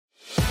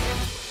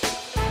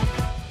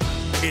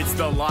It's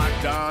the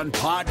Locked On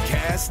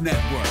Podcast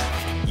Network,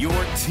 your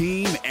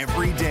team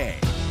every day.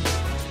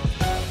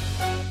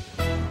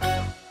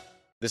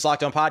 This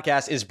Locked On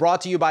Podcast is brought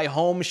to you by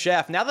Home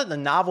Chef. Now that the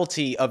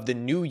novelty of the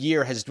new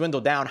year has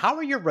dwindled down, how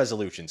are your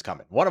resolutions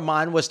coming? One of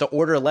mine was to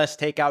order less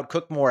takeout,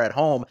 cook more at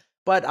home,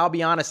 but I'll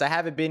be honest, I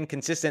haven't been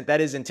consistent. That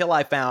is until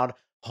I found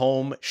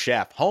Home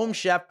Chef. Home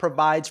Chef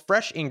provides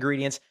fresh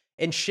ingredients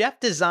and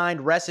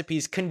chef-designed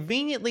recipes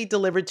conveniently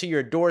delivered to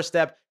your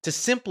doorstep to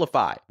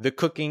simplify the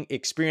cooking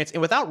experience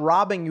and without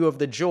robbing you of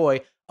the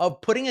joy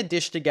of putting a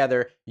dish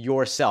together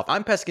yourself.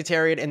 I'm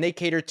pescatarian and they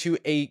cater to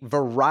a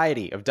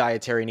variety of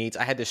dietary needs.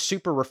 I had this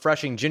super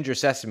refreshing ginger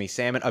sesame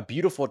salmon, a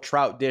beautiful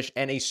trout dish,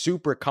 and a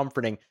super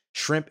comforting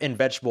shrimp and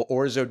vegetable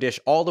orzo dish,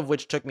 all of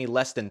which took me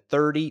less than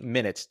 30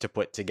 minutes to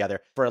put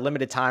together. For a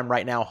limited time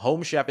right now,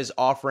 Home Chef is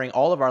offering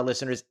all of our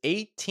listeners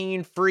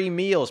 18 free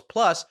meals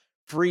plus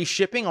free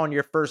shipping on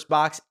your first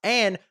box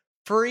and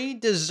free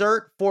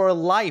dessert for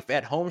life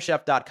at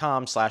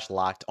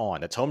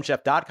homechef.com/lockedon. That's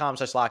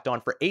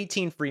homechef.com/lockedon for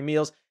 18 free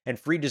meals and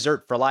free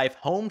dessert for life.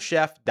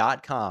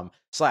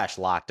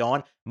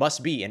 Homechef.com/lockedon.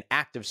 Must be an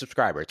active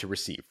subscriber to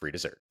receive free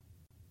dessert.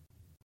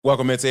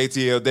 Welcome into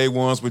ATL Day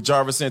Ones with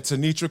Jarvis and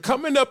Tenitra.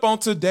 Coming up on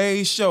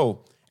today's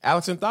show,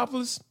 Alex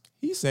Anthopoulos,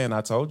 he's saying I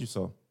told you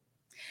so.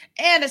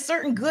 And a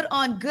certain good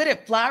on good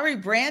at Flowery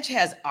Branch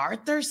has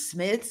Arthur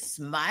Smith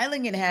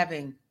smiling and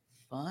having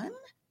fun.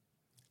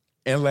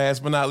 And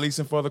last but not least,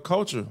 and for the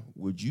culture,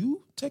 would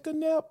you take a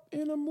nap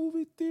in a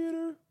movie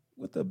theater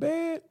with a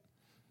bed?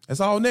 That's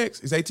all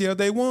next. It's ATL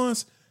Day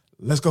Ones.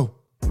 Let's go.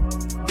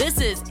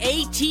 This is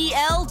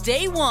ATL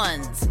Day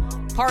Ones,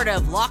 part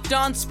of Locked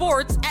On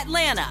Sports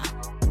Atlanta.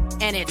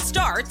 And it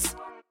starts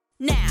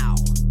now.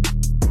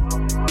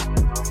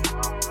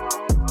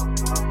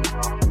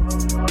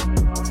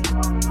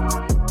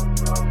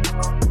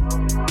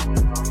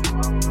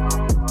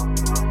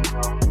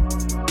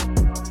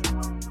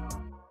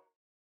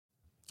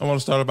 I want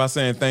to start by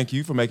saying thank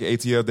you for making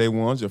ATL Day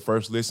Ones your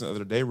first listen of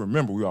the day.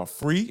 Remember, we are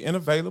free and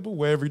available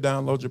wherever you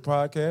download your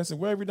podcast.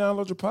 And wherever you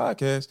download your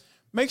podcast,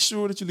 make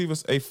sure that you leave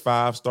us a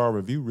 5-star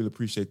review. Really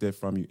appreciate that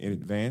from you in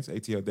advance.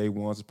 ATL Day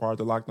Ones is part of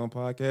the Locked On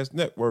Podcast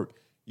Network.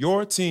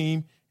 Your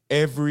team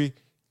every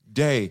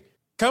day.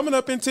 Coming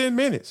up in 10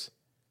 minutes,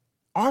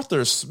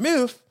 Arthur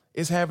Smith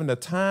is having the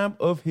time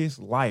of his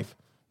life.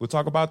 We'll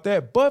talk about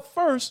that. But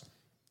first,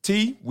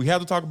 T, we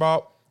have to talk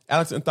about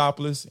Alex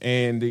Anthopoulos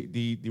and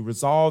the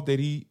resolve that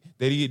he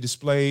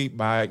displayed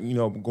by,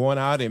 going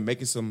out and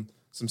making some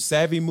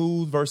savvy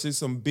moves versus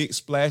some big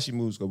splashy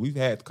moves. Because we've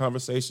had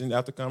conversation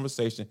after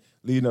conversation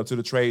leading up to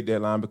the trade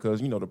deadline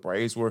because, the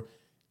Braves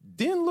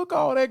didn't look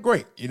all that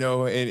great,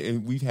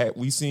 and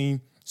we've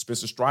seen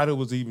Spencer Strider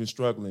was even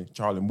struggling.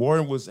 Charlie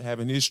Morton was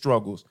having his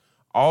struggles.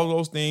 All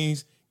those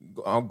things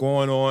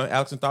going on.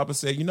 Alex Anthopoulos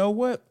said, you know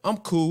what? I'm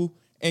cool.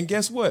 And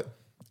guess what?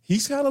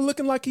 He's kind of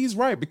looking like he's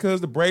right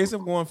because the Braves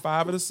have won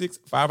 5 out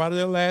of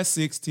their last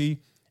 60.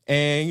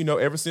 And,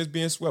 ever since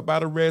being swept by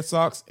the Red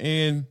Sox.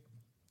 And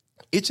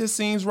it just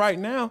seems right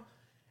now,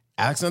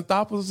 Alex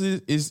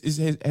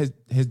Anthopoulos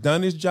has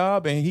done his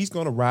job and he's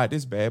going to ride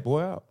this bad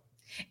boy out.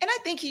 And I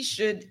think he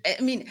should.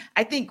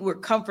 I think we're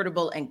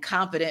comfortable and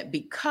confident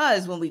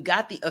because when we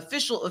got the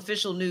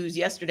official news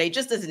yesterday,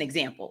 just as an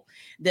example,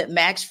 that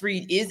Max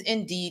Fried is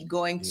indeed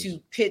going to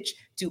pitch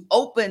to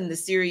open the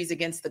series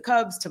against the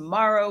Cubs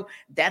tomorrow,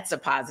 that's a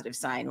positive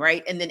sign,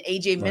 right? And then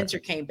AJ Minter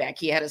came back.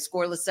 He had a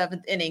scoreless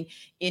 7th inning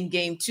in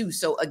game 2.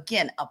 So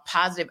again, a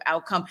positive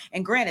outcome.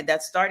 And granted,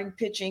 that's starting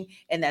pitching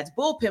and that's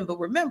bullpen. But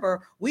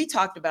remember, we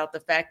talked about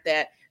the fact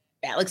that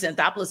Alex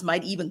Anthopoulos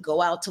might even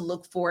go out to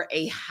look for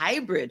a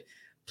hybrid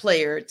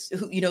player,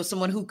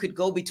 someone who could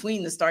go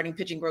between the starting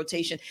pitching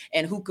rotation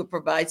and who could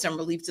provide some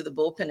relief to the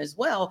bullpen as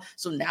well.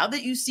 So now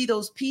that you see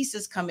those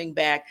pieces coming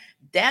back,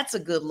 that's a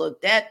good look.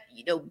 That,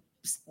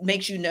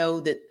 makes you know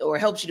that, or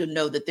helps you to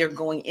know that they're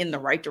going in the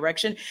right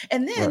direction.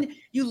 And then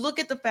you look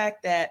at the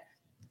fact that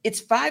it's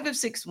 5 of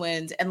 6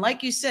 wins. And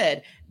like you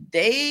said,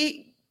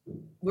 they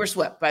were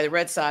swept by the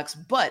Red Sox,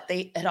 but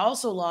they had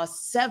also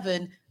lost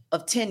 7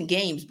 of 10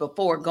 games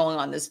before going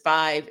on this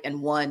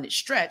 5-1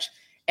 stretch.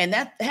 And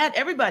that had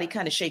everybody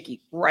kind of shaky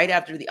right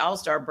after the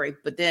All-Star break.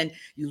 But then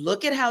you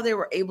look at how they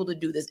were able to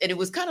do this. And it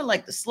was kind of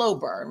like the slow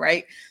burn,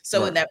 right?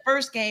 So in that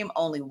first game,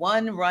 only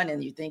 1 run.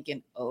 And you're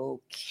thinking,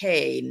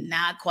 okay,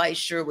 not quite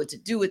sure what to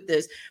do with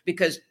this.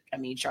 Because,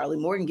 Charlie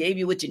Morton gave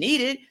you what you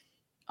needed.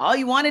 All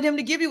you wanted him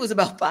to give you was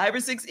about 5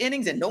 or 6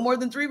 innings and no more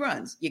than 3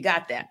 runs. You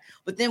got that.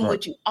 But then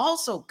what you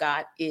also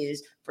got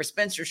is for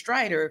Spencer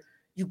Strider,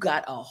 you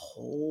got a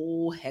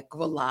whole heck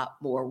of a lot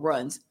more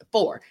runs,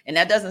 4. And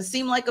that doesn't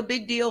seem like a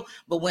big deal,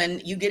 but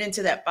when you get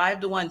into that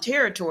 5-1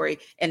 territory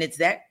and it's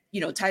that,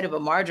 tight of a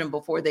margin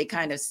before they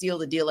kind of seal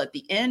the deal at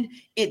the end,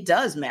 it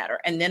does matter.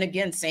 And then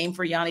again, same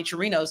for Yonny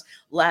Chirinos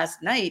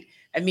last night.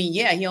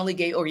 He only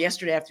gave, or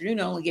yesterday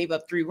afternoon, only gave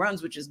up 3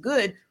 runs, which is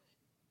good,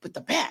 but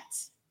the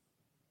bats,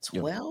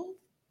 12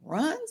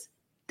 runs?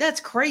 That's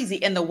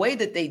crazy. And the way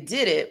that they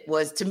did it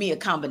was, to me, a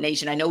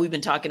combination. I know we've been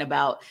talking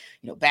about,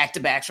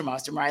 back-to-backs from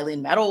Austin Riley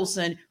and Matt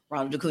Olson,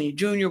 Ronald Acuna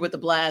Jr. with the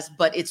blast,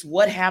 but it's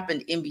what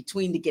happened in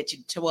between to get you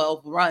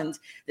 12 runs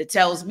that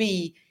tells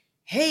me,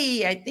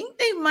 hey, I think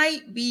they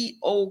might be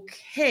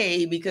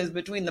okay, because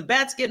between the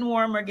bats getting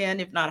warmer again,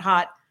 if not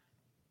hot,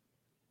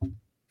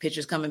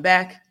 pitchers coming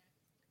back,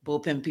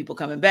 bullpen people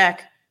coming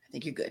back, I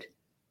think you're good.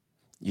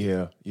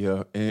 Yeah.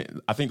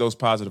 And I think those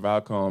positive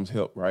outcomes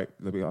help, right?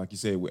 Like you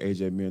said, with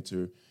AJ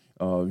Minter,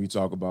 you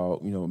talk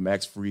about,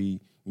 Max Fried,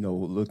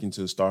 looking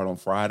to start on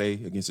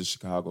Friday against the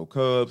Chicago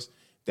Cubs.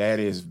 That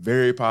is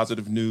very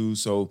positive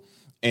news. So,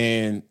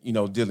 and,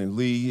 Dylan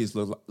Lee is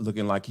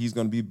looking like he's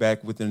going to be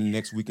back within the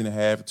next week and a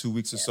half, 2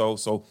 weeks or so.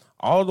 So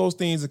all of those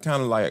things are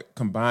kind of like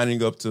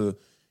combining up to,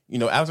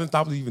 Alex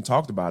Anthopoulos even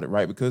talked about it,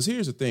 right? Because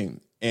here's the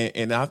thing.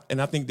 And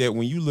I think that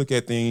when you look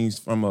at things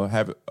from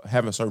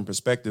having a certain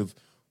perspective,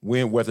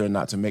 whether or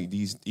not to make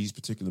these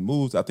particular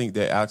moves, I think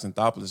that Alex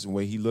Anthopoulos, the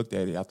way he looked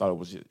at it, I thought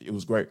it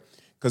was great,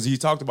 because he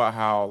talked about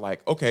how,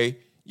 like, okay,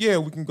 yeah,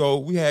 we can go.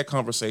 We had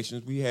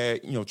conversations, we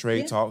had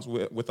trade talks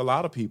with a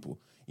lot of people.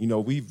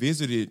 We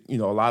visited a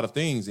lot of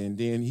things, and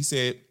then he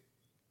said,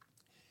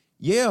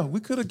 yeah, we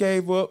could have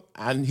gave up.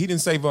 And he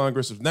didn't say Vaughn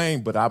Grissom's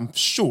name, but I'm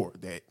sure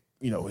that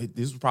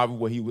this is probably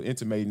what he was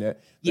intimating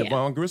that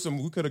Vaughn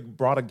Grissom, we could have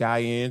brought a guy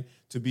in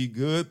to be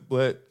good,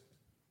 but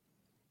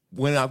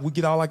when we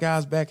get all our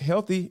guys back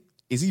healthy,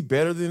 is he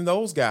better than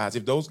those guys?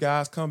 If those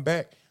guys come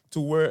back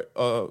to where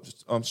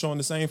showing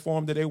the same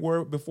form that they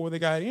were before they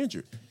got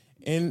injured?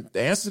 And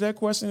the answer to that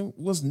question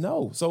was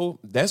no. So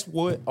that's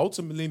what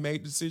ultimately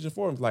made the decision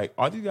for him. Like,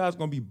 are these guys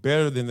going to be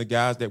better than the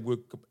guys that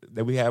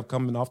we have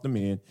coming off the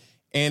men?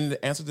 And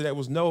the answer to that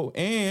was no.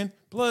 And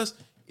plus,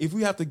 if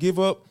we have to give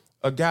up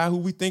a guy who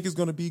we think is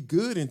going to be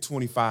good in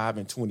 25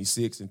 and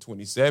 26 and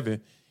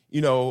 27,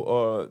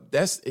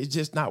 it's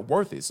just not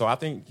worth it. So I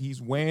think he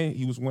was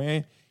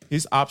weighing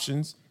his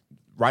options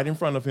right in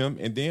front of him,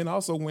 and then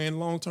also weighing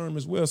long-term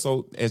as well.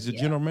 So as the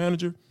general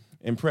manager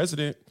and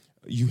president,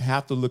 you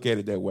have to look at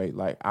it that way.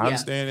 Like, I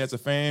understand as a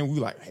fan, we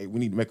like, hey, we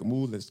need to make a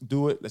move. Let's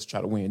do it. Let's try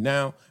to win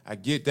now. I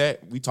get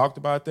that. We talked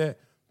about that.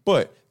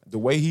 But the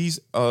way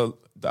the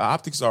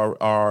optics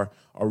are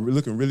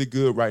looking really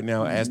good right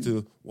now as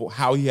to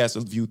how he has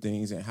to view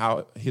things and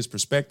how his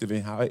perspective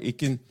and how it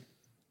can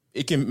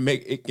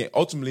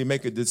ultimately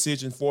make a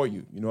decision for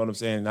you. You know what I'm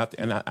saying?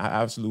 And I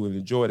absolutely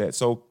enjoy that.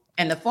 So,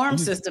 and the farm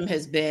system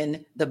has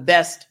been the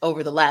best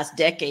over the last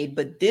decade,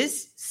 but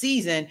this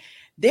season,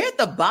 they're at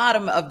the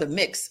bottom of the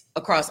mix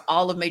across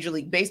all of Major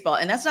League Baseball.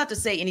 And that's not to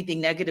say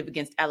anything negative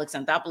against Alex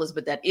Anthopoulos,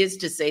 but that is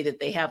to say that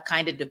they have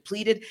kind of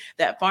depleted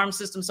that farm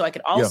system. So I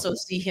could also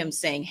see him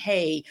saying,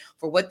 hey,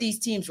 for what these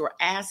teams were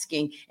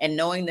asking and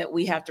knowing that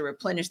we have to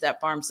replenish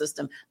that farm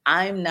system,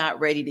 I'm not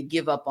ready to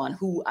give up on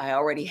who I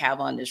already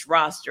have on this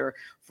roster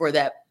for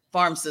that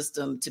farm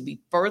system to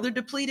be further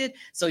depleted.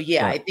 So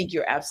I think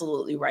you're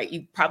absolutely right.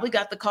 You probably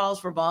got the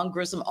calls for Vaughn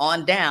Grissom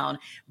on down,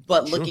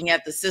 but looking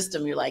at the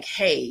system, you're like,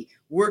 hey,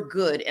 we're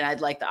good. And I'd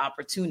like the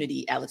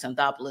opportunity, Alex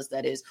Anthopoulos,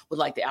 that is, would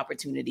like the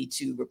opportunity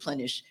to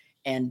replenish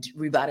and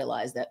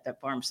revitalize that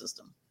farm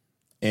system.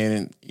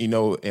 And,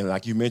 and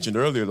like you mentioned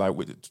earlier, like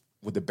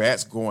with the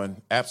bats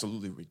going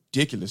absolutely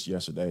ridiculous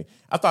yesterday,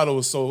 I thought it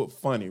was so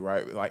funny,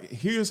 right? Like,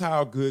 here's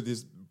how good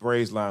this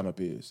Braves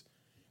lineup is.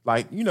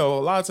 Like, a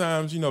lot of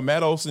times,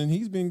 Matt Olson,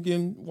 he's been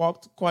getting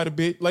walked quite a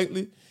bit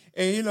lately.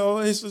 And,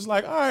 it's just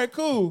like, all right,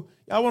 cool.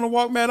 Y'all want to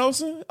walk Matt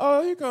Olson?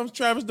 Oh, here comes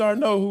Travis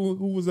d'Arnaud,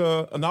 who was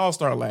an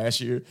all-star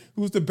last year,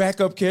 who was the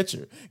backup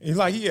catcher. And he's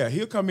like, yeah,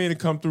 he'll come in and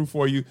come through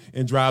for you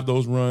and drive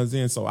those runs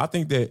in. So I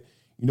think that,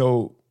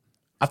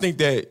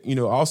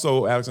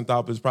 also Alex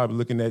Anthopoulos is probably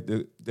looking at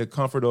the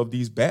comfort of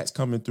these bats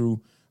coming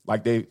through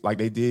like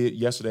they did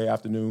yesterday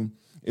afternoon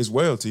as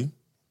well, T.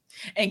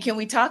 And can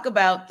we talk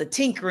about the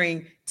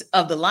tinkering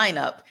of the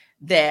lineup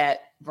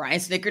that Brian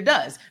Snitker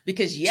does?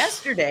 Because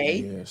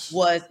yesterday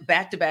was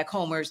back-to-back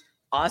homers,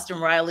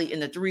 Austin Riley in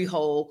the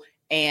 3-hole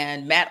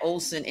and Matt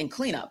Olson in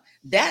cleanup.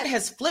 That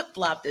has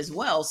flip-flopped as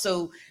well.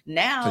 So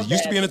now it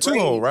used to be in a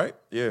 2-hole, right?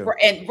 Yeah.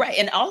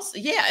 And also,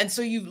 and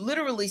so you've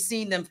literally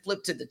seen them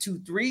flip to the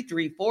 2-3,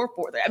 3-4, 4.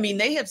 I mean,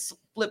 they have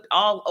flipped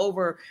all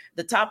over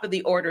the top of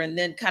the order and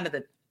then kind of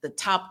the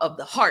top of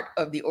the heart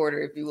of the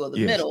order, if you will,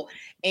 the middle,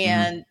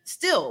 and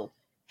still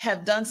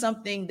have done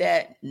something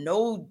that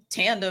no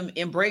tandem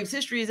in Braves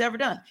history has ever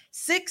done.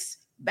 6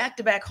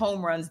 back-to-back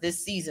home runs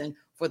this season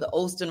for the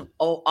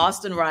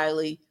Austin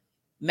Riley,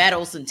 Matt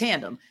Olson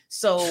tandem.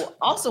 So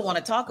also want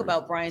to talk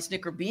about Brian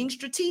Snitker being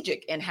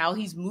strategic and how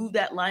he's moved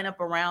that lineup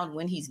around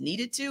when he's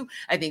needed to.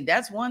 I think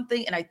that's one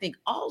thing. And I think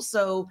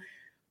also,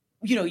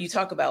 you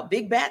talk about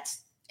big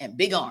bats and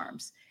big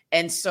arms.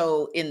 And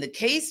so in the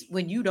case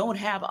when you don't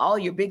have all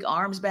your big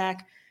arms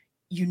back,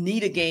 you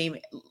need a game,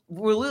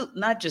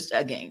 not just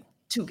a game,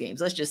 2 games.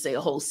 Let's just say a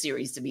whole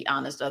series, to be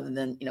honest, other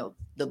than,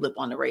 the blip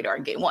on the radar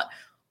in game 1.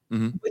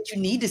 But you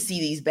need to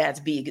see these bats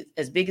be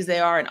as big as they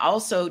are. And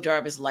also,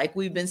 Jarvis, like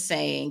we've been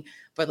saying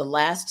for the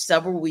last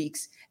several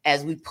weeks,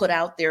 as we put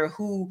out there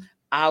who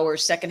our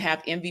second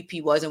half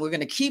MVP was, and we're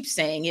going to keep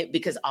saying it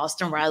because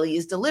Austin Riley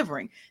is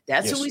delivering.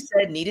 That's who we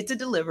said needed to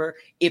deliver.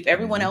 If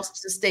everyone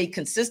else to stay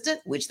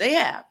consistent, which they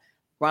have,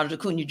 Ronald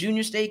Acuna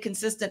Jr. stayed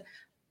consistent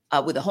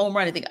with a home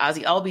run. I think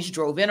Ozzie Albies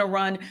drove in a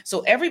run.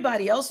 So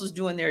everybody else was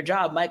doing their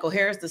job. Michael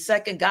Harris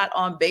II got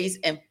on base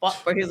and fought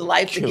for his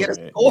life to get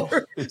a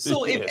score.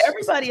 So if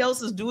everybody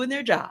else is doing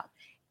their job,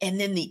 and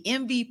then the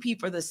MVP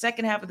for the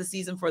second half of the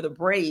season for the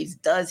Braves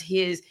does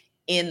his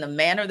in the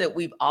manner that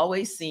we've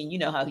always seen, you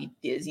know how he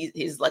is,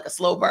 he's like a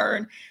slow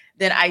burn,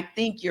 then I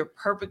think you're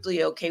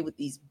perfectly okay with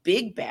these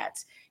big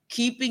bats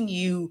keeping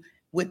you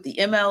with the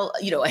ML,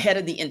 ahead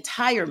of the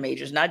entire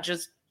majors, not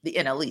just the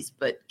NL East,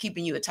 but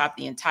keeping you atop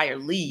the entire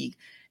league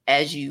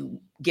as you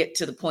get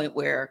to the point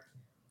where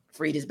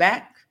Fried is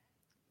back,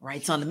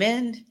 Wright's on the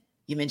mend.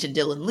 You mentioned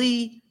Dylan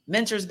Lee,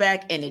 Mentor's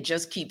back, and it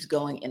just keeps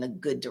going in a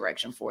good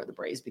direction for the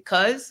Braves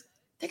because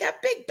they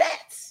got big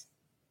bats.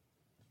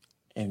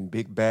 And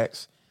big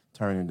bats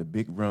turn into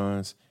big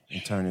runs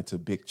and turn into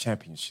big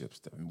championships,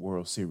 the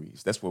World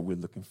Series. That's what we're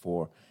looking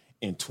for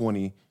in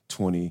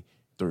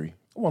 2023.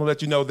 I want to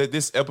let you know that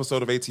this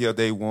episode of ATL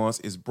Day Ones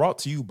is brought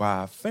to you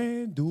by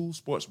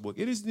FanDuel Sportsbook.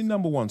 It is the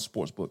number one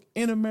sportsbook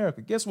in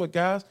America. Guess what,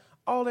 guys?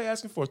 All they're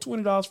asking for is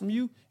 $20 from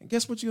you, and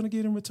guess what you're going to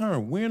get in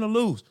return? Win or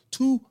lose,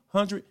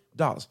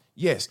 $200.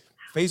 Yes,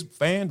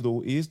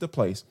 FanDuel is the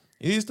place.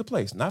 It is the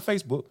place, not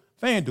Facebook.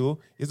 FanDuel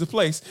is the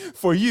place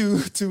for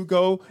you to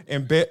go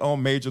and bet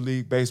on Major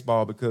League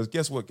Baseball because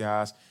guess what,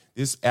 guys?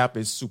 This app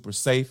is super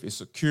safe. It's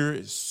secure.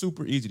 It's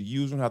super easy to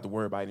use. You don't have to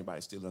worry about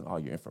anybody stealing all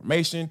your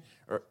information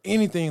or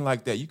anything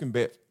like that. You can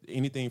bet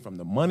anything from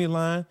the money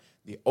line,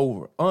 the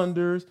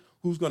over-unders,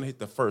 who's going to hit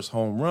the first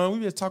home run. We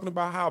were just talking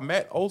about how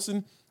Matt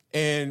Olson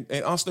and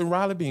Austin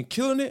Riley been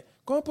killing it.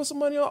 Go and put some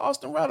money on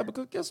Austin Riley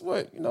because guess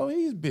what?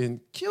 He's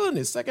been killing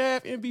it. Second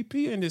half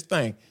MVP in this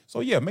thing. So,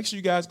 yeah, make sure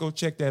you guys go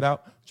check that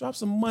out. Drop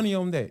some money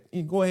on that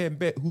and go ahead and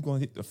bet who's going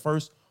to hit the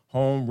first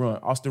home run.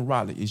 Austin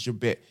Riley is your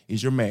bet,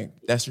 is your man.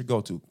 That's your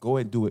go-to. Go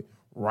ahead and do it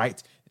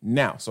right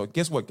now. So,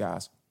 guess what,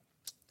 guys?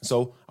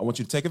 So, I want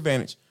you to take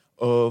advantage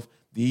of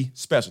the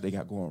special they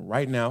got going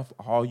right now for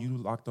all you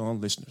Locked On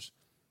listeners.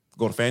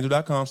 Go to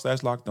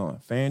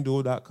FanDuel.com/LockedOn.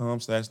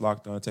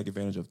 FanDuel.com/LockedOn. Take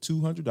advantage of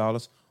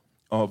 $200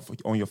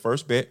 on your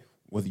first bet,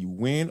 whether you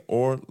win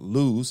or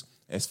lose.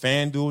 That's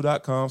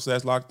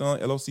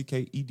FanDuel.com/LockedOn,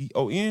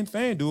 LOCKEDON.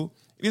 FanDuel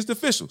is the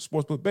official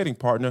sportsbook betting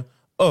partner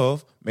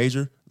of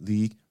Major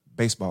League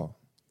Baseball.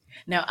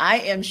 Now, I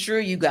am sure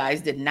you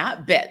guys did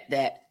not bet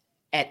that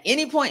at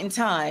any point in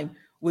time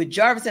would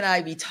Jarvis and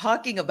I be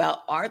talking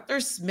about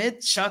Arthur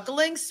Smith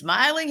chuckling,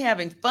 smiling,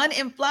 having fun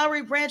in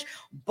Flowery Branch,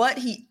 but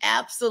he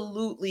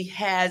absolutely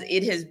has.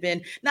 It has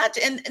been not,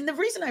 and the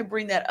reason I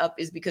bring that up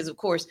is because, of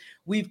course,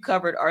 we've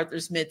covered Arthur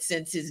Smith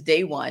since his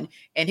day one,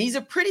 and he's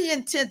a pretty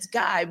intense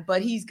guy,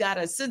 but he's got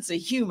a sense of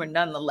humor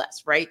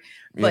nonetheless, right?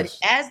 Yes. But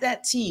as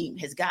that team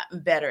has gotten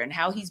better and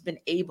how he's been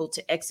able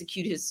to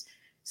execute his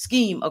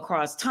scheme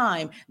across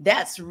time,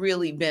 that's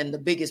really been the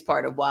biggest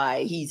part of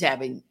why he's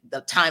having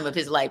the time of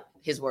his life,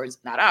 his words,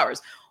 not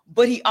ours.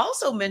 But he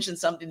also mentioned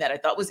something that I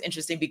thought was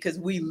interesting because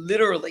we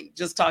literally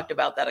just talked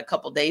about that a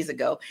couple days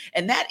ago.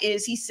 And that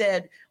is, he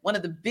said, one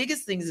of the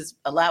biggest things is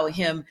allowing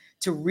him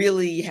to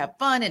really have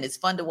fun and it's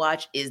fun to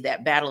watch is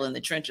that battle in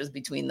the trenches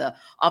between the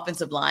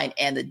offensive line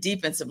and the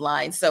defensive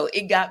line. So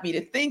it got me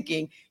to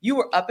thinking, you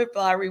were up at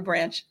Flowery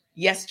Branch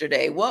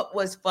yesterday. What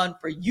was fun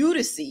for you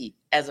to see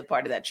as a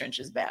part of that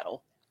trenches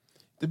battle?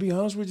 To be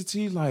honest with you,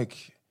 T,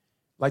 like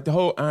the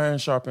whole iron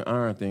sharpen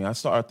iron thing, I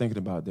started thinking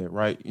about that,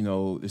 right?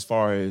 As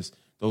far as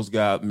those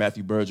guys,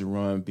 Matthew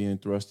Bergeron being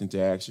thrust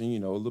into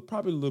action,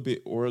 probably a little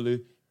bit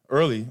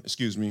early,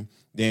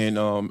 than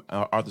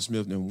Arthur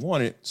Smith didn't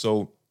want it.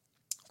 So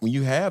when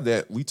you have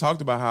that, we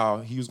talked about how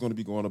he was going to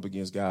be going up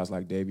against guys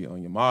like David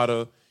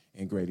Onyemata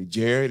and Grady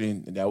Jarrett,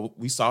 and that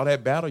we saw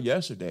that battle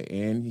yesterday,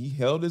 and he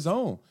held his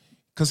own.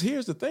 Because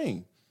here's the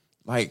thing,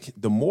 like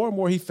the more and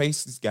more he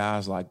faces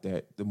guys like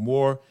that, the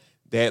more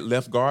that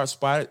left guard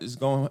spot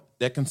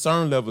that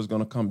concern level is going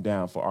to come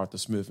down for Arthur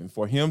Smith. And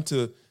for him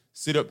to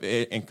sit up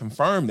and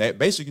confirm that,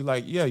 basically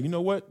like, yeah, you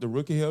know what? The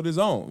rookie held his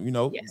own.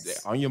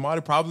 Yes.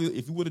 Onyemata probably,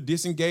 if he would have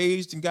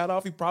disengaged and got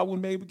off, he probably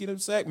would maybe get him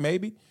sacked,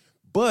 maybe.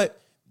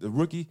 But the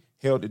rookie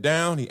held it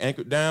down. He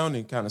anchored down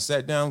and kind of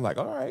sat down like,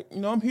 all right,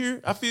 I'm here.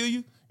 I feel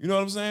you. You know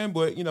what I'm saying?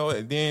 But,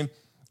 and then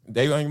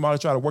David Onyemata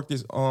tried to work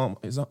his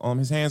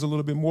hands a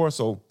little bit more.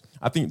 So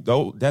I think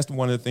that's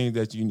one of the things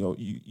that,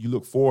 you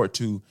look forward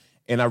to.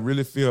 And I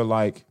really feel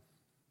like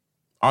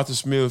Arthur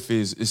Smith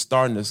is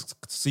starting to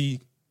see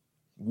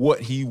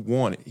what he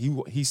wanted.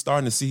 He's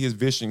starting to see his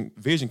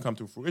vision come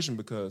to fruition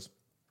because,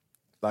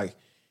 like,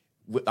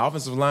 with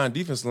offensive line,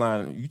 defensive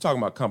line, you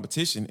talking about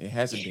competition. It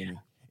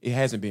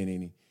hasn't been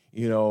any.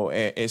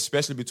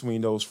 Especially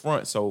between those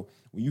fronts. So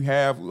when you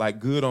have like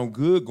good on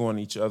good going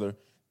each other,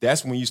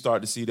 that's when you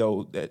start to see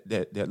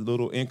that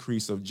little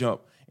increase of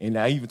jump. And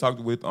I even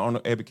talked with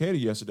Arnold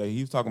Ebiketie yesterday. He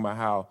was talking about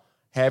how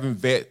having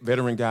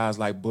veteran guys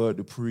like Bud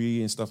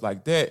Dupree and stuff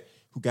like that,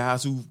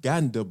 guys who've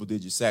gotten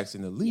double-digit sacks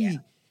in the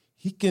league,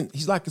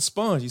 he's like a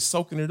sponge. He's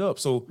soaking it up.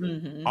 So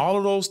all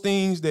of those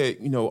things that,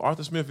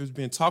 Arthur Smith has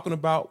been talking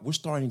about, we're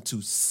starting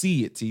to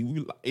see it.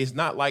 It's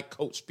not like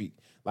coach speak.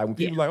 Like when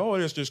people are like, oh,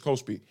 that's just coach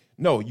speak.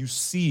 No, you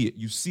see it.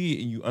 You see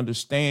it and you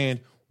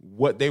understand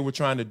what they were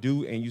trying to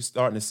do, and you're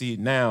starting to see it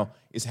now.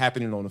 It's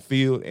happening on the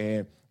field.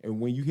 And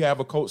when you have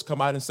a coach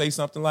come out and say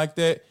something like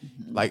that,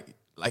 like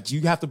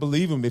you have to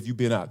believe him if you've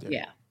been out there.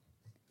 Yeah.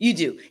 You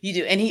do.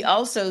 And he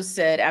also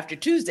said after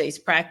Tuesday's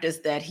practice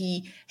that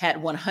he had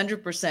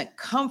 100%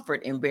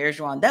 comfort in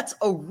Bergeron. That's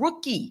a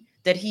rookie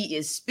that he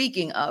is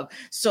speaking of.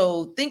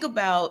 So think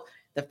about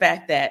the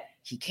fact that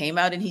he came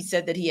out and he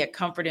said that he had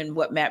comfort in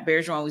what Matt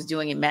Bergeron was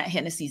doing in Matt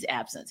Hennessy's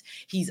absence.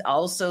 He's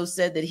also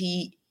said that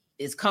he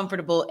is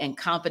comfortable and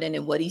confident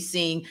in what he's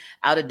seeing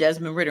out of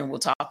Desmond Ridder. And we'll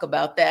talk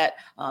about that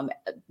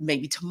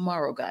maybe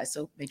tomorrow, guys.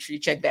 So make sure you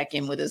check back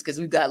in with us because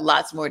we've got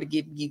lots more to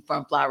give you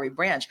from Flowery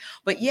Branch.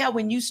 But yeah,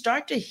 when you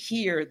start to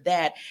hear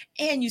that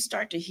and you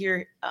start to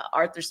hear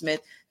Arthur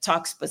Smith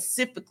talk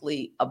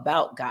specifically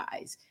about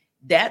guys,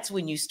 that's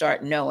when you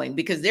start knowing,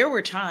 because there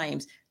were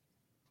times,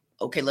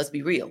 okay, let's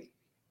be real.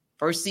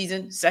 First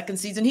season, second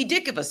season, he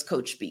did give us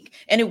coach speak.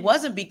 And it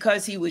wasn't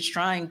because he was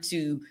trying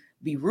to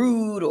be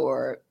rude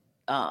or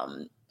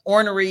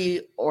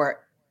ornery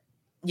or,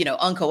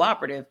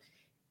 uncooperative.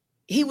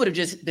 He would have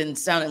just been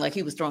sounding like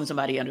he was throwing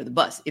somebody under the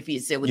bus if he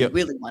had said what he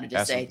really wanted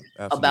to say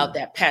about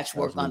that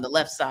patchwork on the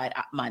left side,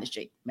 minus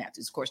Jake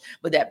Matthews, of course,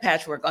 but that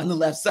patchwork on the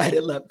left side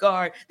at left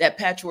guard, that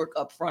patchwork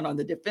up front on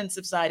the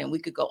defensive side, and we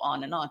could go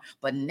on and on.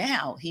 But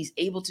now he's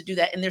able to do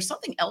that. And there's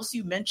something else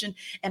you mentioned,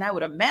 and I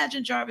would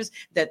imagine, Jarvis,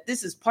 that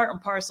this is part and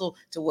parcel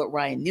to what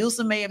Ryan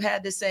Nielsen may have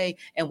had to say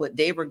and what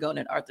Dave Ragone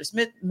and Arthur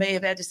Smith may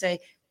have had to say.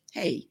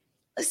 Hey,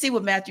 let's see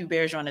what Matthew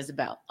Bergeron is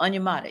about.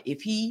 Onyemata,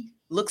 if he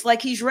looks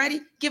like he's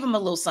ready, give him a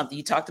little something.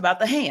 You talked about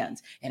the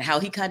hands and how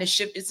he kind of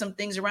shifted some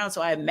things around.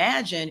 So I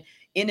imagine,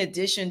 in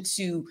addition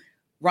to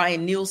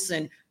Ryan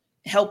Nielsen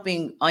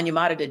helping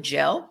Onyemata to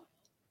gel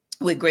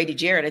with Grady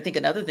Jarrett, I think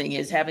another thing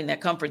is having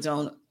that comfort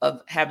zone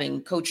of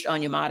having coached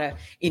Onyemata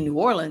in New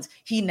Orleans.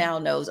 He now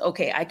knows,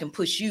 okay, I can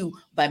push you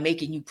by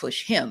making you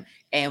push him.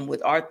 And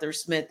with Arthur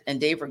Smith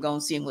and Dave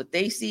Ragone seeing what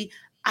they see,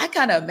 I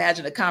kind of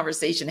imagine a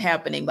conversation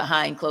happening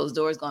behind closed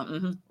doors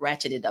going,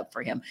 ratchet it up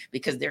for him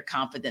because they're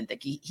confident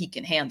that he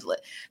can handle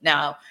it.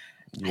 Now,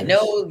 yes. I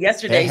know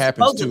yesterday, that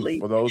happens supposedly,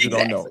 too, for those who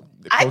don't know.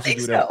 The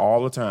coaches do that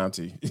all the time,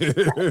 T.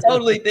 I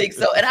totally think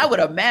so. And I would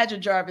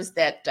imagine, Jarvis,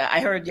 that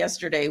I heard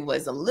yesterday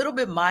was a little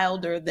bit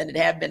milder than it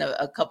had been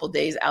a couple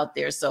days out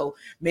there. So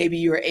maybe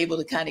you were able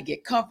to kind of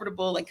get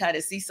comfortable and kind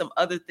of see some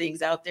other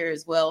things out there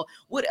as well.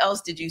 What else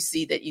did you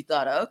see that you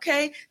thought,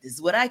 okay, this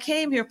is what I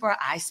came here for.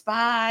 I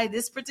spy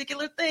this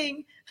particular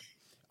thing.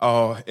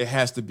 Oh, it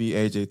has to be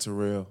AJ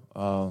Terrell.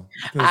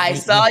 I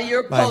saw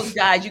your post,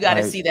 guys. You got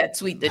to see that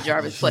tweet that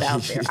Jarvis put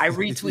out there. I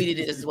retweeted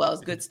it as well.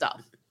 It's good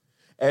stuff.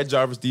 At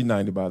Jarvis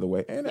D90, by the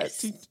way, and at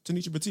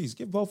Tenitra Batiste.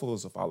 Give both of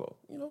us a follow.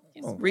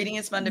 Reading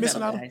is fundamental,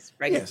 guys.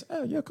 Right? Yes.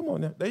 Yeah. Come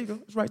on now. There you go.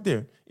 It's right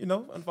there. And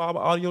for all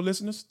our audio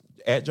listeners,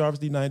 at Jarvis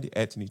D90,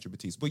 at Tenitra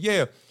Batiste. But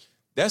yeah,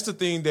 that's the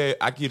thing that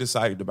I get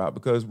excited about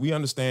because we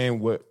understand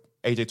what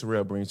AJ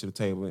Terrell brings to the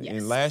table. Yes.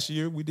 And last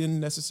year, we didn't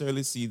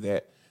necessarily see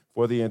that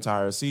for the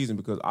entire season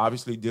because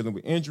obviously dealing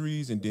with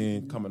injuries and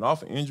then coming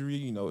off an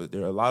injury,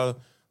 there are a lot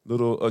of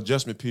little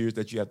adjustment periods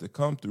that you have to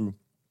come through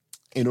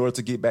in order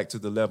to get back to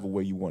the level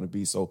where you want to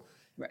be. So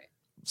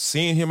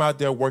seeing him out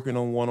there working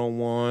on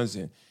one-on-ones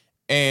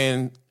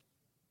and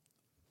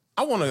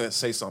I want to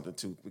say something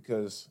too,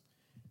 because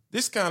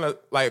this kind of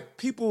like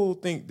people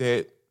think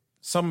that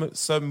some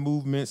sudden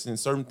movements and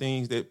certain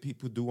things that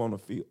people do on the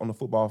field, on the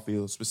football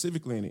field,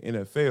 specifically in the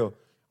NFL,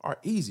 are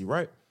easy,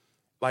 right?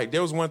 Like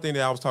there was one thing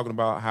that I was talking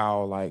about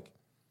how like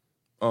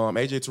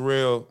AJ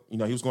Terrell, he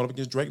was going up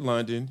against Drake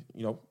London,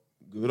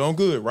 good on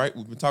good, right?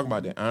 We've been talking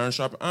about that, iron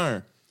sharpen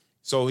iron.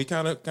 So he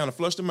kind of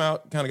flushed him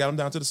out, kind of got him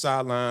down to the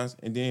sidelines,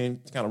 and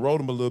then kind of rolled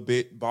him a little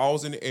bit.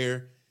 Ball's in the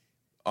air.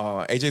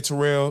 AJ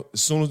Terrell,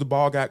 as soon as the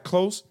ball got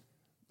close,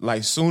 like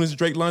as soon as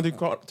Drake London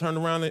turned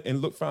around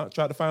and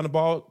tried to find the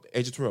ball,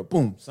 AJ Terrell,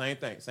 boom, same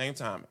thing, same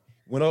timing.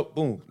 Went up,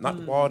 boom, knocked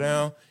the ball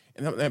down.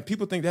 And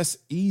people think that's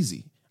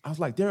easy. I was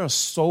like, there are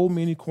so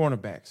many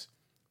cornerbacks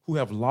who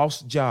have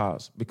lost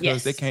jobs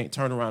because they can't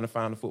turn around and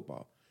find the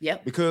football.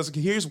 Yep. Because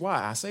here's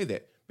why I say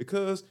that.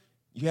 Because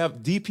you have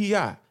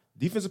DPI,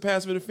 defensive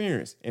passive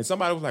interference, and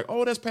somebody was like,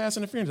 oh, that's pass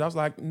interference. I was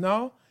like,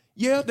 no,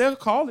 yeah, they'll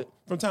call it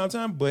from time to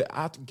time, but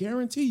I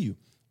guarantee you,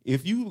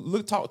 if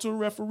you talk to a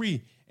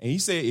referee and he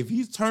said if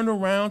he's turned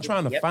around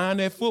trying to find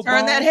that football,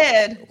 turn that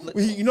head.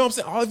 You know what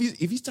I'm saying?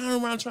 If he's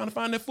turning around trying to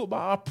find that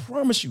football, I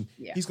promise you,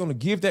 he's going to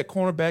give that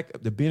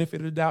cornerback the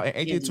benefit of the doubt.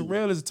 And AJ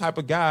Terrell is the type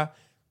of guy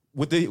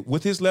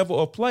with his level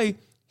of play,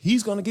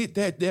 he's going to get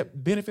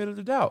that benefit of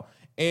the doubt.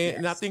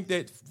 And I think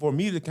that for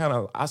me to kind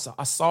of,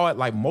 I saw it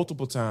like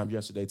multiple times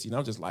yesterday, T. And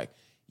I'm just like,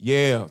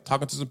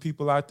 talking to some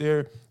people out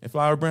there in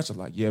Flowery Branch, I'm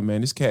like,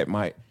 man, this cat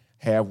might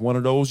have one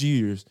of those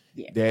years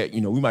that,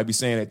 we might be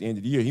saying at the end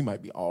of the year, he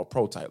might be all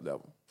pro type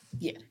level.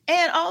 Yeah.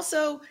 And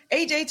also,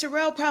 AJ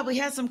Terrell probably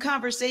had some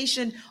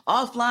conversation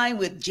offline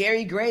with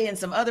Jerry Gray and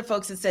some other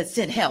folks and said,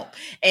 send help.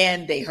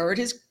 And they heard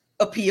his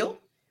appeal,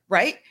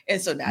 right?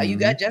 And so now you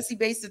got Jesse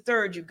Bates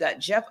III, you've got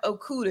Jeff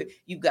Okuda,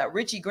 you've got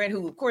Richie Grant,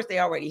 who of course they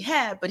already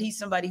had, but he's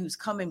somebody who's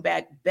coming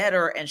back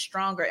better and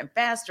stronger and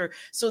faster.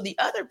 So the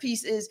other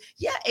piece is,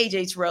 yeah,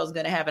 AJ Terrell is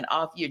going to have an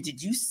off year.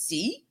 Did you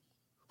see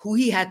who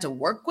he had to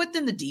work with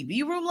in the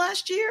DB room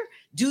last year?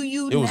 Do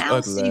you It was now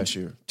ugly see? last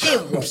year.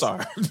 It was I'm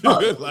sorry.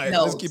 ugly.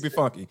 No, let's keep it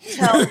funky.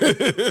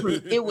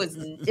 it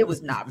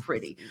was not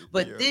pretty.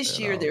 But this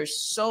year, all. there's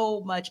so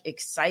much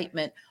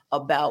excitement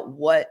about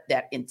what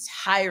that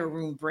entire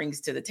room brings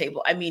to the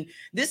table. I mean,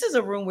 this is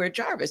a room where,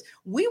 Jarvis,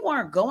 we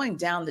weren't going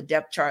down the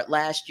depth chart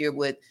last year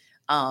with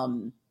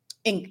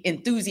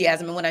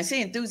enthusiasm. And when I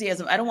say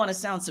enthusiasm, I don't want to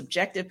sound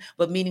subjective,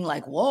 but meaning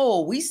like, whoa,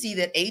 we see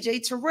that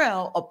AJ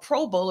Terrell, a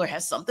Pro Bowler,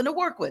 has something to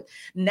work with.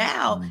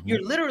 Now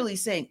you're literally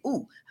saying,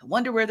 ooh, I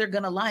wonder where they're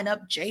going to line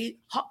up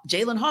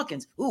Jalen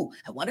Hawkins. Ooh,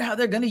 I wonder how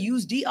they're going to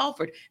use D.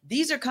 Alford.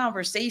 These are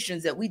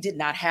conversations that we did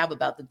not have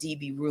about the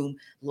DB room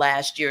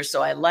last year.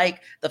 So I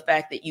like the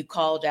fact that you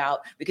called out,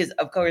 because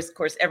of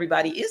course,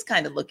 everybody is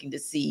kind of looking to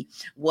see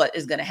what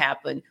is going to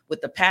happen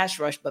with the pass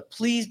rush, but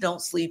please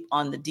don't sleep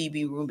on the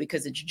DB room,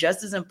 because it's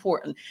just as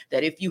important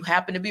that if you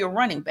happen to be a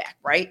running back,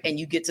 right, and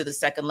you get to the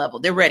second level,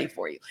 they're ready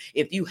for you.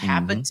 If you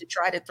happen to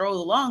try to throw the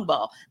long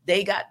ball,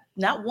 they got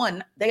not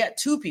one, they got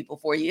two people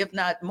for you, if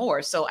not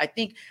more. So I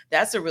think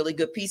that's a really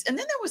good piece. And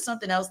then there was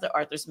something else that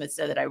Arthur Smith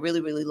said that I really,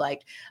 really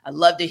liked. I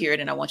love to hear it,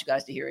 and I want you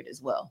guys to hear it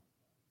as well.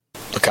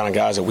 The kind of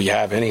guys that we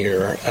have in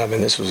here, I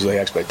mean, this was the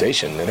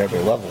expectation at every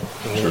level.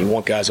 I mean, you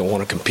want guys that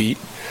want to compete.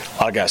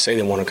 A lot of guys say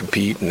they want to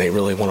compete, and they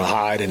really want to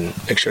hide and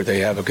make sure they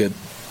have a good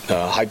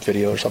hype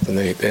video or something.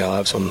 They'll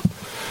have some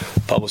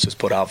publicists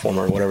put out for them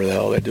or whatever the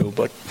hell they do.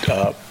 But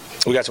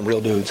we got some real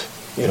dudes,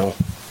 you know.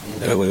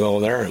 We go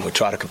there and we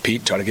try to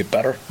compete, try to get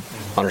better,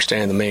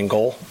 understand the main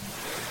goal.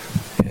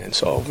 And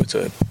so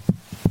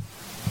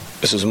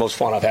this is the most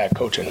fun I've had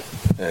coaching,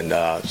 and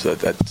so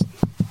that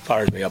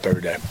fires me up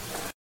every day.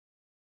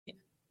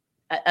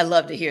 I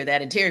love to hear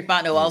that. And Terry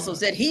Fontenot also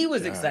said he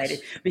was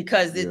excited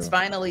because it's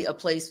finally a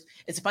place,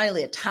 it's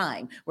finally a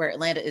time where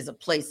Atlanta is a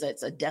place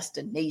that's a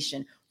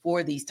destination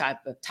for these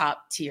type of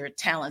top tier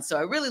talents. So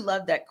I really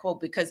love that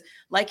quote, because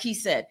like he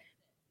said,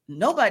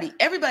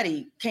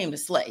 everybody came to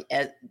slay,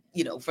 as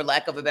you know, for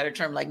lack of a better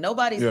term. Like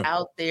nobody's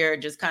out there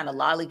just kind of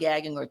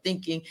lollygagging or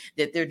thinking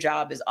that their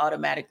job is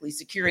automatically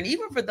secure. And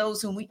even for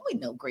those whom we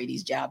know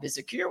Grady's job is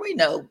secure, we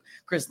know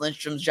Chris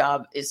Lindstrom's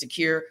job is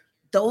secure.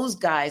 Those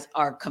guys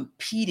are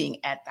competing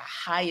at the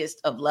highest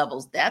of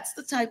levels. That's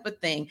the type of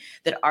thing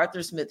that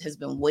Arthur Smith has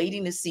been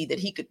waiting to see, that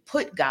he could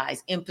put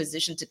guys in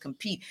position to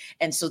compete,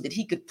 and so that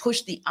he could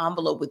push the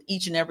envelope with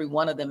each and every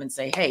one of them and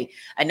say, hey,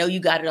 I know you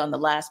got it on the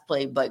last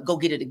play, but go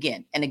get it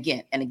again and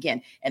again and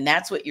again. And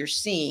that's what you're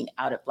seeing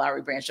out at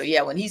Flowery Branch. So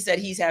yeah, when he said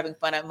he's having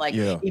fun, I'm like,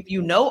 if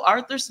you know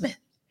Arthur Smith,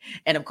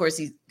 and of course,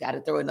 he's got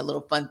to throw in a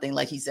little fun thing,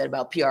 like he said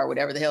about PR,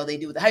 whatever the hell they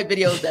do with the hype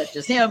videos, that's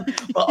just him.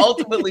 But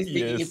ultimately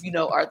speaking, if you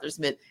know Arthur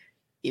Smith,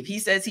 if he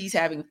says he's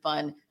having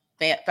fun,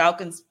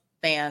 Falcons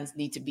fans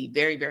need to be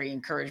very, very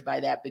encouraged by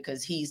that,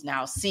 because he's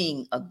now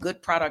seeing a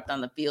good product on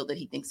the field that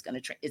he thinks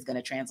is going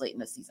to translate in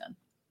the season.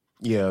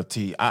 Yeah,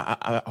 T,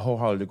 I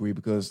wholeheartedly agree,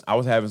 because I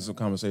was having some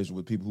conversations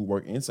with people who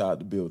work inside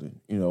the building,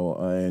 you know,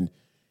 and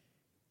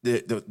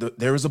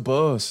there is a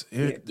buzz.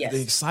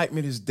 The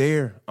excitement is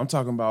there. I'm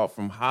talking about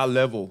from high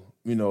level,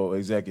 you know,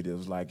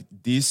 executives like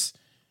this.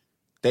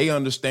 They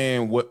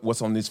understand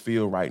what's on this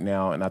field right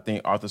now, and I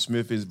think Arthur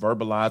Smith is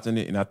verbalizing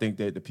it, and I think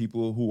that the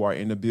people who are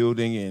in the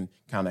building and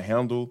kind of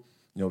handle,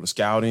 you know, the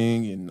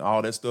scouting and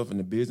all that stuff and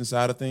the business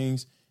side of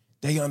things,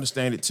 they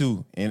understand it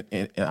too. And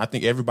I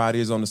think everybody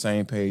is on the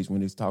same page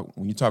when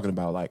you're talking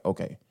about like,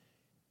 okay,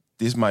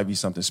 this might be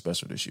something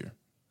special this year.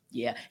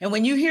 Yeah. And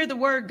when you hear the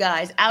word,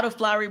 guys, out of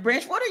Flowery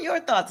Branch, what are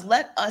your thoughts?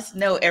 Let us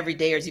know every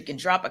day, or you can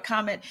drop a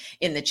comment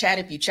in the chat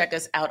if you check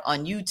us out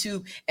on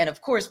YouTube. And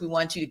of course, we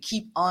want you to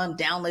keep on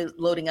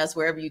downloading us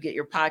wherever you get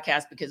your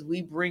podcast, because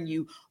we bring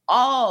you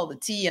all the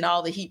tea and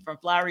all the heat from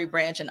Flowery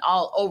Branch and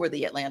all over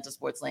the Atlanta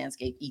sports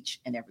landscape each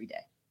and every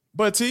day.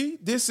 But T,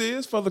 this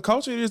is for the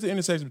culture. It is the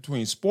intersection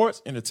between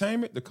sports,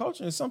 entertainment, the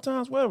culture, and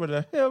sometimes whatever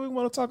the hell we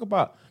want to talk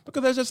about,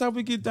 because that's just how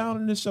we get down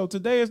in this show.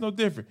 Today is no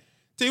different.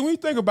 See, when you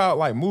think about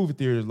like movie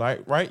theaters,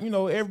 like, right, you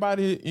know,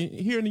 everybody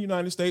here in the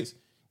United States,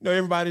 you know,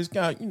 everybody's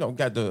got, you know,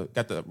 got the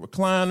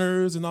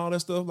recliners and all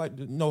that stuff, like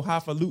the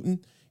highfalutin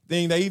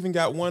thing. They even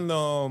got one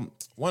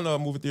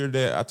movie theater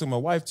that I took my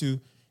wife to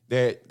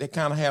that they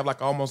kind of have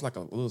like almost like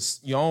a little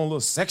your own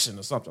little section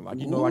or something, like,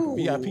 you know, like a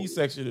VIP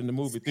section in the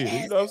movie theater.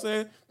 You know what I'm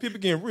saying? People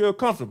getting real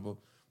comfortable.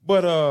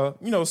 But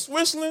you know,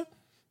 Switzerland,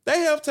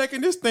 they have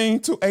taken this thing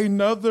to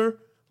another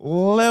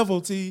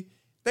level. T.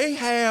 They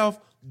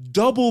have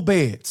double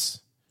beds.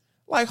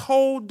 Like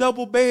whole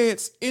double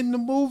beds in the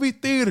movie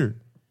theater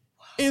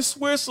in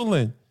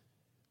Switzerland.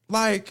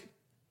 Like,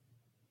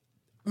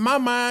 my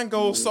mind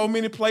goes so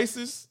many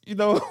places, you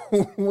know,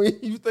 when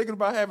you're thinking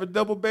about having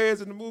double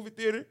beds in the movie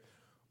theater.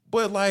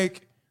 But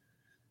like,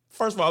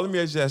 First of all, let me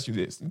just ask you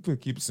this. Let me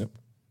keep it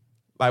simple.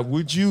 Like,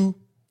 would you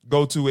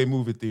go to a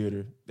movie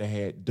theater that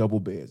had double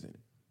beds in it?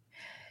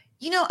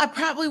 I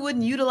probably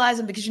wouldn't utilize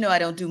them because, I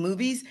don't do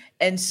movies.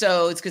 And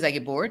so it's because I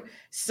get bored.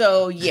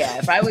 So, yeah,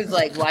 if I was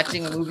like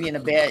watching a movie in a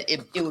bed,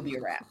 it would be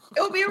a wrap.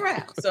 It would be a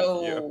wrap.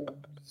 So,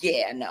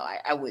 no,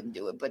 I wouldn't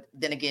do it. But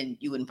then again,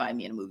 you wouldn't find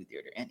me in a movie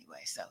theater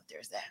anyway. So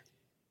there's that.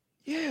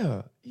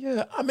 Yeah.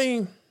 I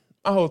mean,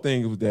 my whole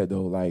thing was that,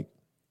 though. Like,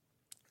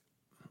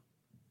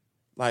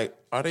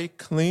 are they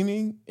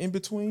cleaning in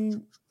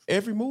between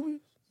every movie?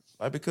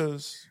 Like,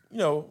 because,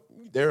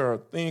 there are a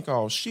thing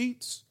called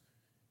sheets,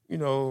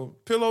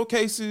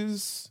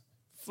 pillowcases,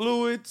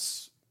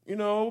 fluids,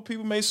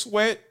 people may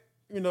sweat,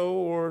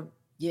 or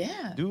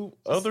do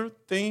other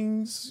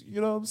things,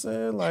 you know what I'm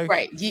saying? Like,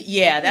 right.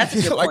 Yeah, that's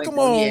a good like, point. come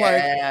on,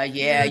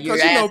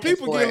 Because,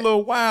 people get a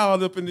little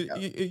wild up in the,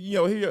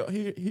 here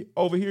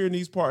over here in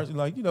these parts.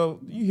 Like, you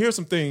hear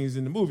some things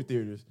in the movie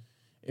theaters.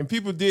 And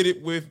people did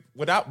it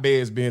without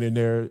beds being in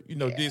there,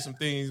 did some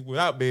things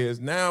without beds.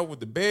 Now with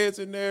the beds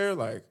in there,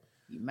 like,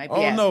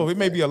 it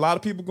may be a lot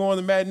of people going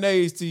to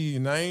matinees to you.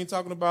 And I ain't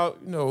talking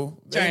about,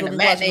 turn the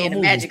matinee into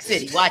Magic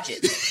City. Watch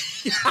it.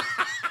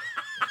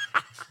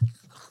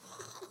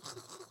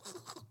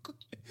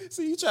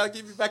 See, you try to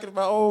get me back into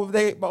my old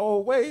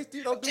ways.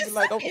 You don't do me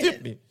like, don't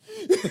tip me.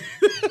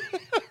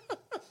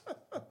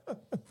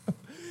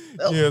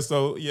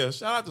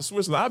 Shout out to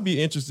Switzerland. I'd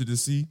be interested to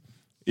see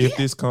if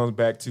this comes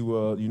back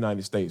to the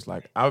United States.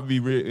 Like, I would be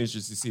really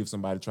interested to see if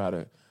somebody try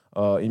to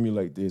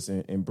emulate this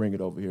and bring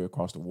it over here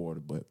across the water.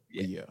 But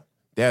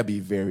that'd be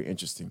very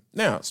interesting.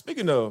 Now,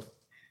 speaking of,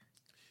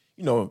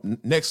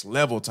 next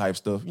level type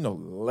stuff,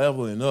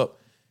 leveling up.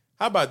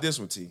 How about this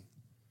one, T?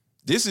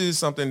 This is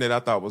something that I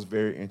thought was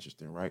very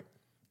interesting, right?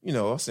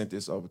 I sent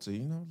this over to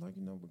you, my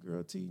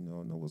girl T,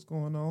 know what's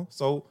going on.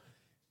 So,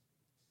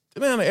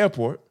 Atlanta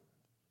Airport,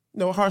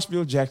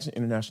 Hartsfield-Jackson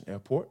International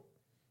Airport,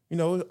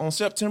 on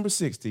September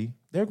 16th,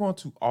 they're going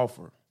to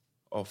offer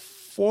a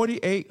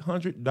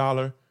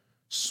 $4,800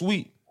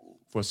 suite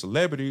for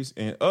celebrities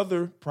and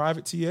other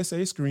private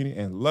TSA screening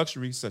and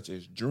luxuries such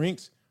as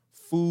drinks,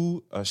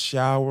 food, a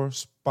shower,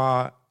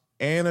 spa,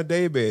 and a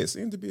day bed.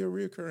 Seems to be a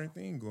recurring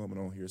thing going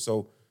on here.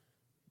 So,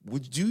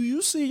 do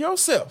you see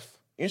yourself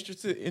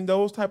interested in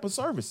those type of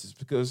services?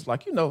 Because,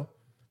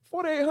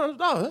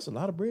 $4,800, that's a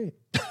lot of bread.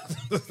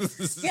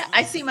 Yeah,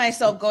 I see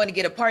myself going to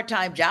get a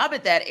part-time job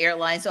at that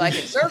airline so I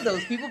can serve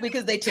those people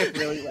because they tip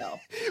really well.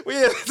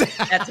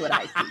 That's what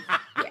I see.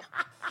 Yeah.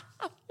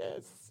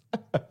 Yes.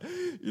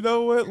 You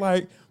know what?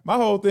 Like, my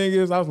whole thing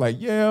is, I was like,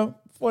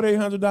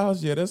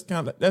 $4,800. Yeah, that's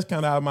kind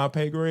of out of my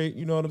pay grade.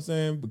 You know what I'm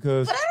saying?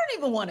 Because but I don't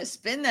even want to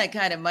spend that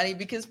kind of money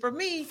because for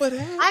me,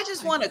 I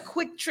just want a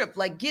quick trip.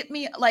 Like, get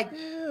me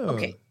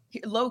okay,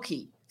 low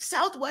key.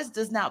 Southwest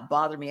does not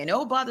bother me. I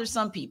know it bothers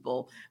some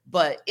people,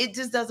 but it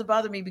just doesn't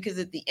bother me because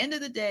at the end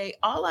of the day,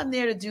 all I'm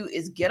there to do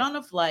is get on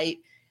a flight.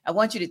 I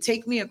want you to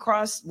take me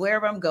across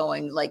wherever I'm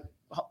going, like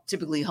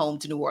typically home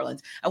to New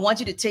Orleans. I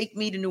want you to take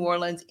me to New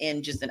Orleans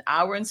in just an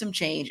hour and some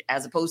change,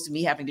 as opposed to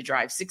me having to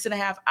drive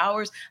 6.5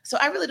 hours. So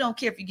I really don't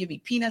care if you give me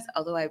peanuts,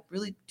 although I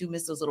really do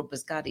miss those little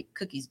biscotti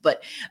cookies.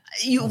 But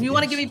if you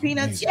want to give me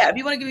peanuts, if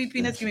you want to give me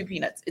peanuts, give me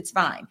peanuts. It's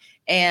fine.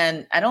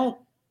 And I don't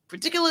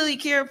particularly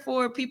care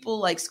for people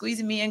like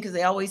squeezing me in because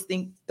they always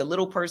think the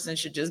little person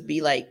should just be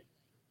like,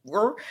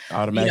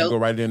 automatically go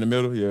right in the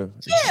middle. Yeah.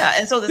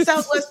 And so the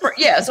Southwest,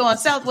 so on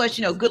Southwest,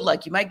 good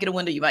luck. You might get a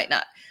window, you might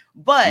not.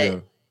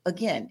 But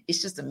again,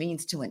 it's just a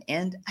means to an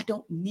end. I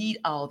don't need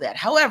all that.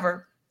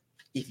 However,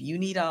 if you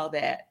need all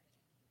that,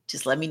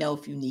 just let me know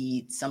if you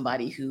need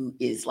somebody who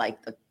is like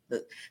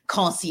the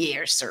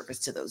concierge service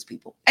to those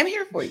people. I'm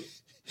here for you.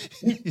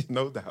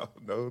 No doubt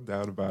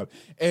about it.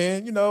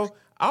 And,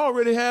 I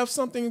already have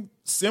something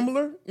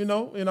similar, and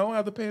I don't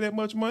have to pay that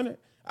much money.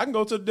 I can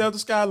go to the Delta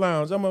Sky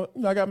Lounge.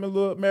 I got my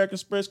little American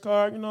Express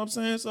card, you know what I'm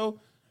saying?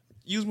 So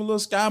use my little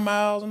Sky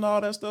Miles and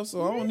all that stuff.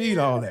 So I don't need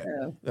all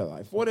that. They're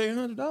like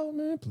 $4,800,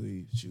 man,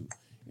 please, shoot.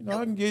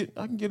 I can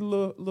get a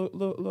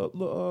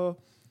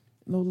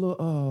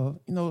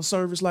little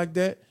service like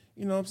that.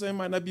 You know what I'm saying?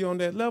 Might not be on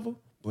that level,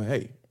 but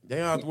hey, they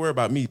don't have to worry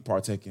about me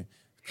partaking.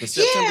 Because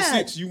September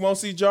 6th, you won't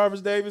see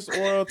Jarvis Davis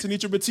or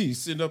Tenitra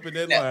Batiste sitting up in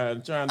that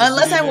line trying to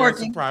unless I'm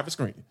working private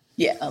screening.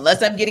 Yeah,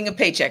 unless I'm getting a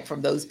paycheck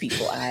from those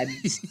people, I'm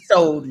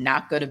so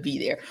not going to be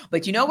there.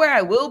 But you know where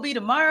I will be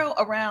tomorrow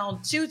around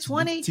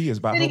 2:20?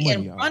 Sitting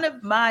in front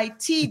of my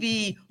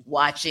TV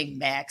watching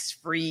Max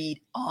Fried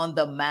on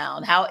the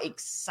mound. How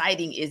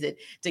exciting is it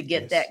to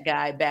get that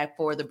guy back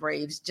for the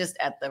Braves just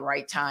at the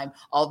right time?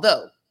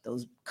 Although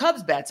those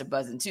Cubs bats are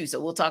buzzing too. So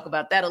we'll talk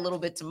about that a little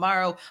bit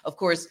tomorrow. Of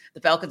course, the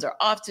Falcons are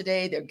off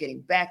today. They're getting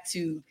back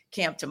to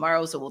camp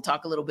tomorrow. So we'll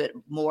talk a little bit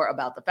more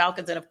about the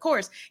Falcons and, of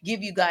course,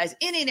 give you guys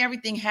any and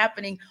everything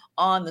happening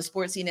on the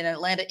sports scene in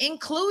Atlanta,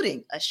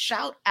 including a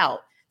shout out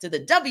to the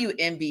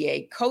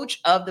WNBA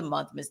Coach of the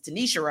Month, Miss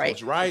Tanisha Wright.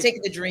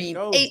 Taking the dream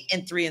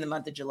 8-3 in the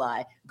month of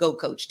July. Go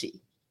Coach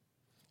T.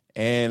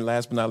 And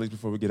last but not least,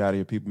 before we get out of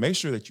here, people, make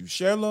sure that you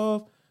share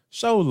love,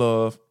 show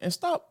love, and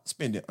stop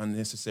spending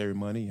unnecessary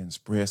money and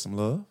spread some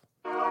love.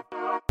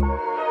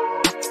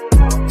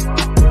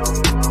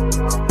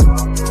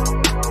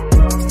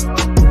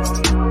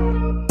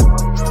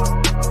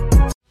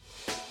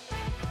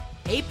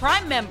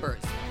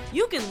 members.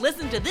 You can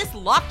listen to this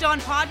Locked On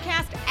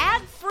podcast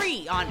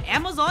ad-free on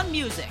Amazon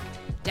Music.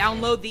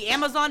 Download the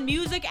Amazon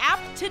Music app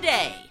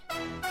today.